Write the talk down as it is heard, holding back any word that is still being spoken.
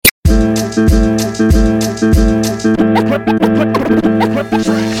All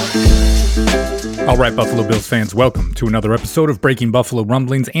right, Buffalo Bills fans, welcome to another episode of Breaking Buffalo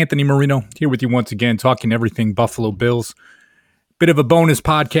Rumblings. Anthony Marino here with you once again, talking everything Buffalo Bills. Bit of a bonus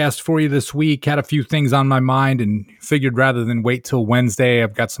podcast for you this week. Had a few things on my mind and figured rather than wait till Wednesday,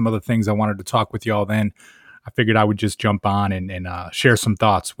 I've got some other things I wanted to talk with y'all then. I figured I would just jump on and share some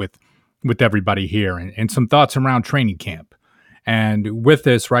thoughts with everybody here and some thoughts around training camp. And with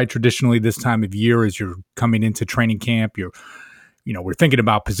this, right, traditionally this time of year as you're coming into training camp, we're thinking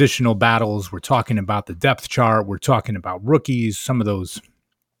about positional battles. We're talking about the depth chart. We're talking about rookies, some of those,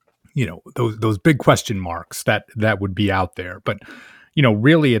 those big question marks that would be out there. But,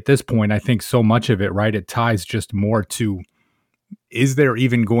 really at this point, I think so much of it, right, it ties just more to, is there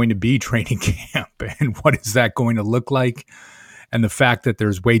even going to be training camp and what is that going to look like? And the fact that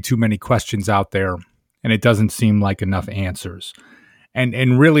there's way too many questions out there and it doesn't seem like enough answers.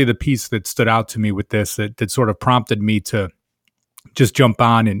 And really the piece that stood out to me with this, that sort of prompted me to just jump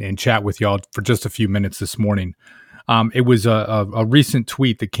on and chat with y'all for just a few minutes this morning. It was a recent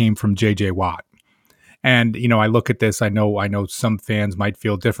tweet that came from J.J. Watt. And, I look at this, I know some fans might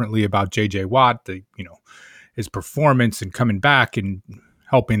feel differently about J.J. Watt, his performance and coming back and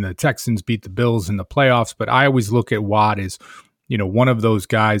helping the Texans beat the Bills in the playoffs. But I always look at Watt as, one of those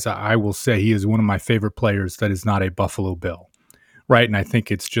guys. I will say he is one of my favorite players that is not a Buffalo Bill. Right. And I think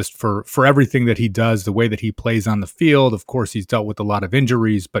it's just for everything that he does, the way that he plays on the field. Of course, he's dealt with a lot of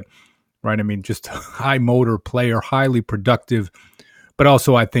injuries, but right. I mean, just a high motor player, highly productive, but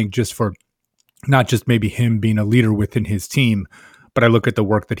also I think just for not just maybe him being a leader within his team, but I look at the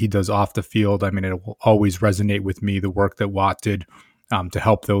work that he does off the field. I mean, it will always resonate with me, the work that Watt did to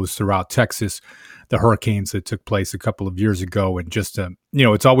help those throughout Texas, the hurricanes that took place a couple of years ago. And just,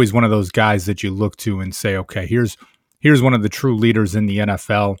 it's always one of those guys that you look to and say, okay, here's one of the true leaders in the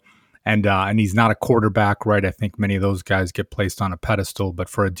NFL, and he's not a quarterback, right? I think many of those guys get placed on a pedestal, but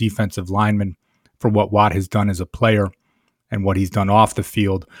for a defensive lineman, for what Watt has done as a player and what he's done off the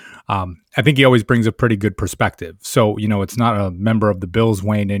field, I think he always brings a pretty good perspective. So, it's not a member of the Bills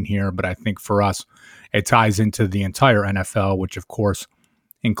weighing in here, but I think for us, it ties into the entire NFL, which of course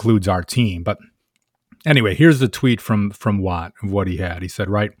includes our team. But anyway, here's the tweet from Watt of what he had. He said,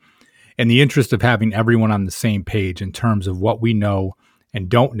 right, in the interest of having everyone on the same page in terms of what we know and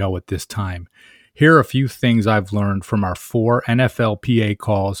don't know at this time, here are a few things I've learned from our 4 NFLPA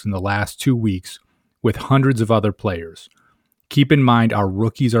calls in the last 2 weeks with hundreds of other players. Keep in mind our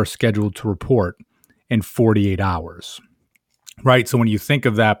rookies are scheduled to report in 48 hours. Right? So when you think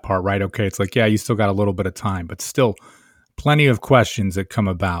of that part, right, okay, it's like, yeah, you still got a little bit of time, but still plenty of questions that come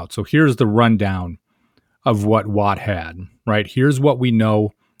about. So here's the rundown of what Watt had, right? Here's what we know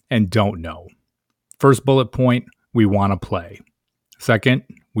and don't know. First bullet point, we want to play. Second,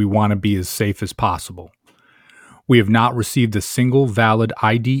 we want to be as safe as possible. We have not received a single valid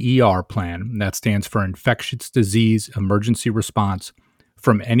IDER plan, that stands for Infectious Disease Emergency Response,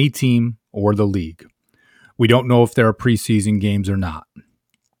 from any team or the league. We don't know if there are preseason games or not.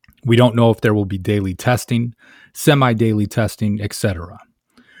 We don't know if there will be daily testing, semi-daily testing, etc.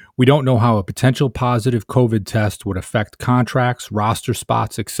 We don't know how a potential positive COVID test would affect contracts, roster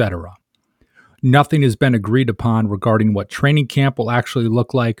spots, etc. Nothing has been agreed upon regarding what training camp will actually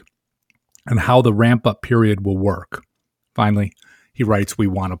look like and how the ramp-up period will work. Finally, he writes, we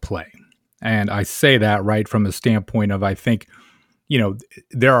want to play. And I say that right from the standpoint of, I think,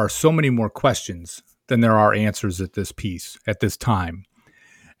 there are so many more questions than there are answers at this time.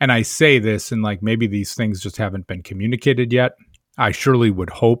 And I say this, and like maybe these things just haven't been communicated yet. I surely would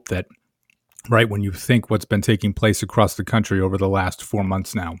hope that, right, when you think what's been taking place across the country over the last 4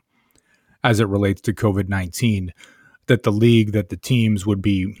 months now, as it relates to COVID-19, that the league, that the teams would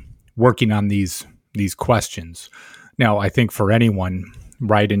be working on these questions. Now, I think for anyone,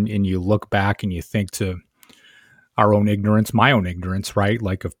 right, and you look back and you think to our own ignorance, my own ignorance, right,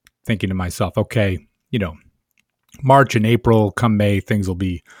 like of thinking to myself, okay, March and April, come May, things will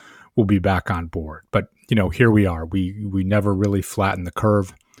be back on board. But, here we are. We never really flattened the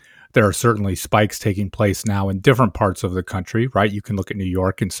curve. There are certainly spikes taking place now in different parts of the country, right? You can look at New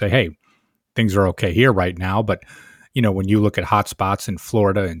York and say, hey, things are okay here right now. But, when you look at hot spots in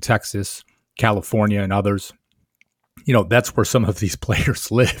Florida and Texas, California and others, that's where some of these players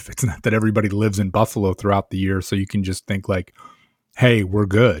live. It's not that everybody lives in Buffalo throughout the year. So you can just think like, hey, we're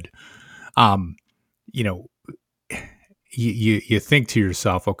good. You think to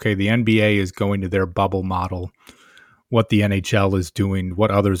yourself, okay, the NBA is going to their bubble model, what the NHL is doing,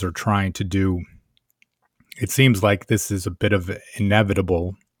 what others are trying to do. It seems like this is a bit of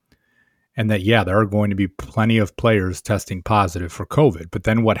inevitable and that, yeah, there are going to be plenty of players testing positive for COVID. But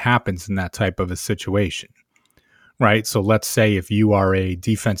then what happens in that type of a situation, right? So let's say if you are a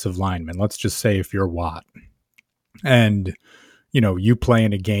defensive lineman, let's just say if you're Watt, and, you play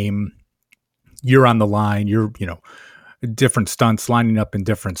in a game, you're on the line, you're, different stunts, lining up in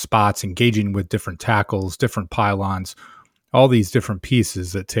different spots, engaging with different tackles, different pylons, all these different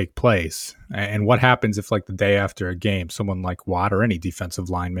pieces that take place. And what happens if, like, the day after a game, someone like Watt or any defensive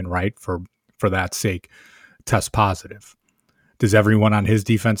lineman, right, for that sake, tests positive? Does everyone on his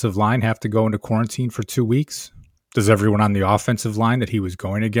defensive line have to go into quarantine for 2 weeks? Does everyone on the offensive line that he was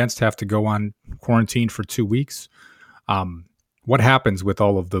going against have to go on quarantine for 2 weeks? What happens with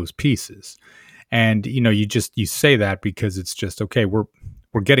all of those pieces? And, you say that because it's just, okay, we're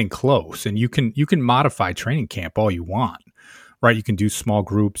getting close, and you can modify training camp all you want, right? You can do small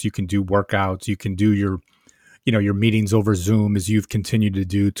groups, you can do workouts, you can do your meetings over Zoom, as you've continued to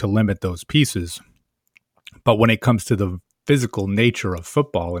do, to limit those pieces. But when it comes to the physical nature of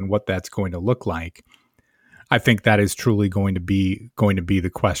football and what that's going to look like, I think that is truly going to be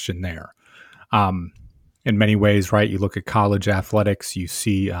the question there. In many ways, right? You look at college athletics, you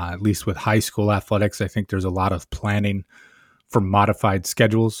see, at least with high school athletics, I think there's a lot of planning for modified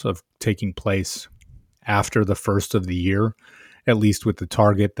schedules of taking place after the first of the year, at least with the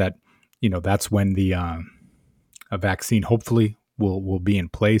target that, that's when the a vaccine hopefully will be in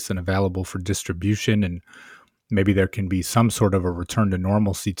place and available for distribution, and maybe there can be some sort of a return to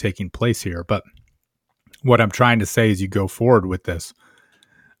normalcy taking place here. But what I'm trying to say as you go forward with this,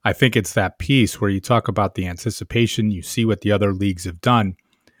 I think it's that piece where you talk about the anticipation, you see what the other leagues have done,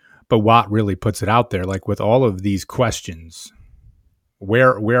 but Watt really puts it out there, like, with all of these questions,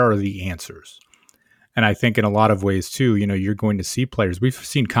 where are the answers? And I think in a lot of ways too, you're going to see players. We've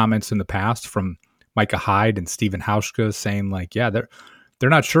seen comments in the past from Micah Hyde and Stephen Hauschka saying, like, yeah, they're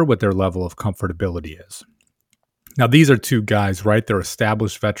not sure what their level of comfortability is. Now, these are two guys, right? They're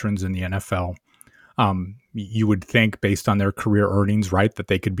established veterans in the NFL. You would think, based on their career earnings, right, that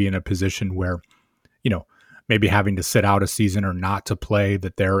they could be in a position where, maybe having to sit out a season or not to play,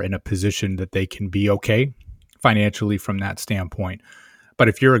 that they're in a position that they can be okay financially from that standpoint. But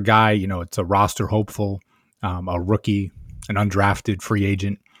if you're a guy, it's a roster hopeful, a rookie, an undrafted free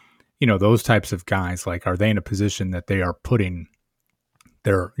agent, those types of guys, like, are they in a position that they are putting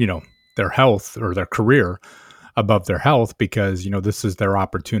their health or their career above their health, because, this is their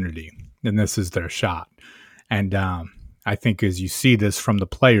opportunity and this is their shot. And I think as you see this from the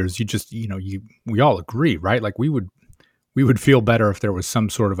players, you just, we all agree, right? Like, we would feel better if there was some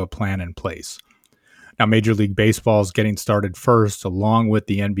sort of a plan in place. Now, Major League Baseball is getting started first, along with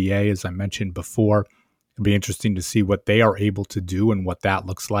the NBA, as I mentioned before. It'll be interesting to see what they are able to do and what that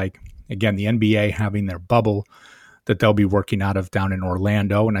looks like. Again, the NBA having their bubble that they'll be working out of down in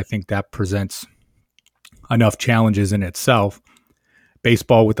Orlando, and I think that presents enough challenges in itself.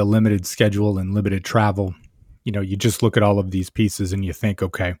 Baseball with a limited schedule and limited travel, you just look at all of these pieces and you think,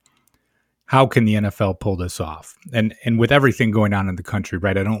 okay, how can the NFL pull this off? And with everything going on in the country,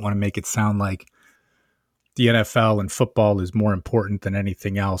 right, I don't want to make it sound like the NFL and football is more important than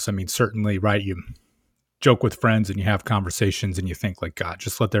anything else. I mean, certainly, right, you joke with friends and you have conversations and you think, like, God,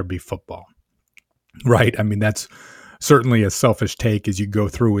 just let there be football, right? I mean, that's certainly a selfish take as you go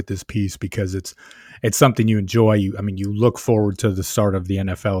through with this piece, because it's something you enjoy. You look forward to the start of the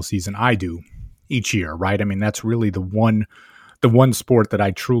NFL season. I do each year, right? I mean, that's really the one sport that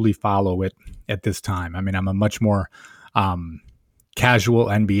I truly follow it at this time. I mean, I'm a much more casual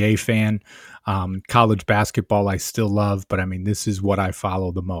NBA fan. College basketball I still love, but I mean, this is what I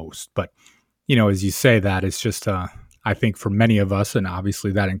follow the most. But, as you say that, it's just, I think for many of us, and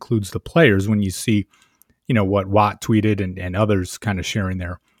obviously that includes the players, when you see, what Watt tweeted and others kind of sharing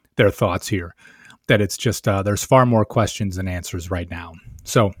their thoughts here, that it's just, there's far more questions than answers right now.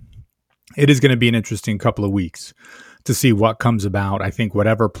 So it is going to be an interesting couple of weeks to see what comes about. I think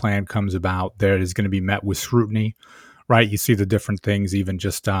whatever plan comes about, there is going to be met with scrutiny, right? You see the different things, even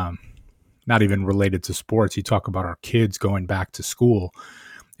just not even related to sports. You talk about our kids going back to school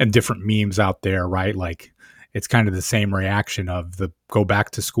and different memes out there, right? Like, it's kind of the same reaction of the go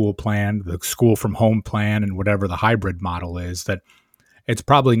back to school plan, the school from home plan, and whatever the hybrid model is, that it's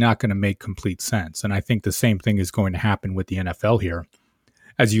probably not going to make complete sense. And I think the same thing is going to happen with the NFL here.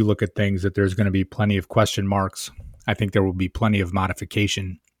 As you look at things, that there's going to be plenty of question marks. I think there will be plenty of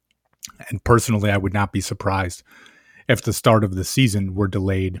modification. And personally, I would not be surprised if the start of the season were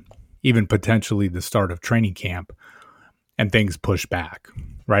delayed, even potentially the start of training camp, and things push back,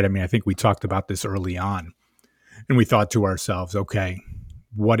 right? I mean, I think we talked about this early on, and we thought to ourselves, okay,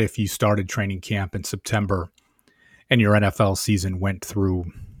 what if you started training camp in September and your NFL season went through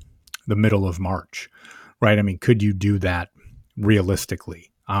the middle of March, right? I mean, could you do that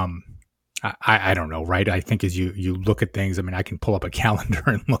realistically? I don't know, right? I think as you look at things, I mean, I can pull up a calendar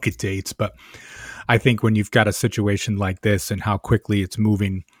and look at dates, but I think when you've got a situation like this and how quickly it's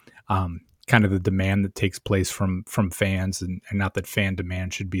moving, kind of the demand that takes place from fans, and not that fan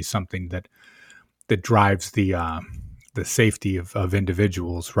demand should be something that drives the safety of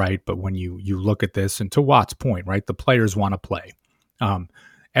individuals, right? But when you look at this, and to Watt's point, right, the players want to play.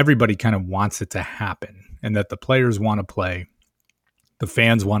 Everybody kind of wants it to happen, and that the players want to play, the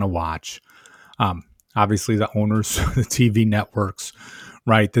fans want to watch. Obviously, the owners, the TV networks,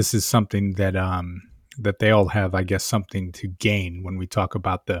 right? This is something that that they all have, I guess, something to gain when we talk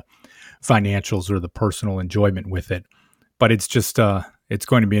about the financials or the personal enjoyment with it. But it's just it's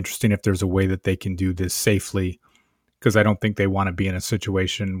going to be interesting if there's a way that they can do this safely, because I don't think they want to be in a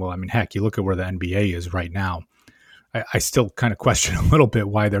situation. Well, I mean, heck, you look at where the NBA is right now. I still kind of question a little bit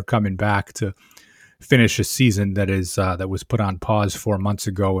why they're coming back to finish a season that is that was put on pause 4 months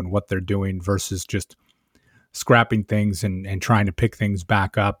ago, and what they're doing versus just scrapping things and trying to pick things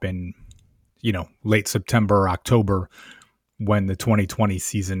back up in, late September or October, when the 2020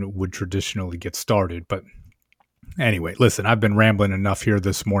 season would traditionally get started. But anyway, listen, I've been rambling enough here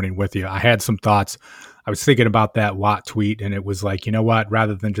this morning with you. I had some thoughts. I was thinking about that Watt tweet, and it was like, you know what,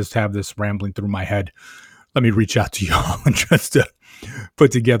 rather than just have this rambling through my head, let me reach out to y'all and just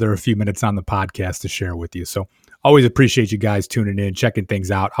put together a few minutes on the podcast to share with you. So always appreciate you guys tuning in, checking things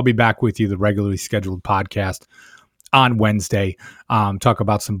out. I'll be back with you, the regularly scheduled podcast, on Wednesday. Talk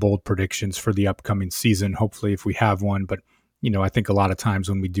about some bold predictions for the upcoming season, hopefully, if we have one. But, I think a lot of times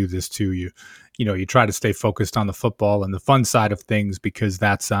when we do this too, you try to stay focused on the football and the fun side of things, because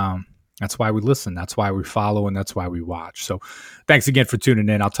that's why we listen. That's why we follow, and that's why we watch. So thanks again for tuning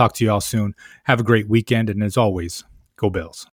in. I'll talk to you all soon. Have a great weekend. And as always, go Bills.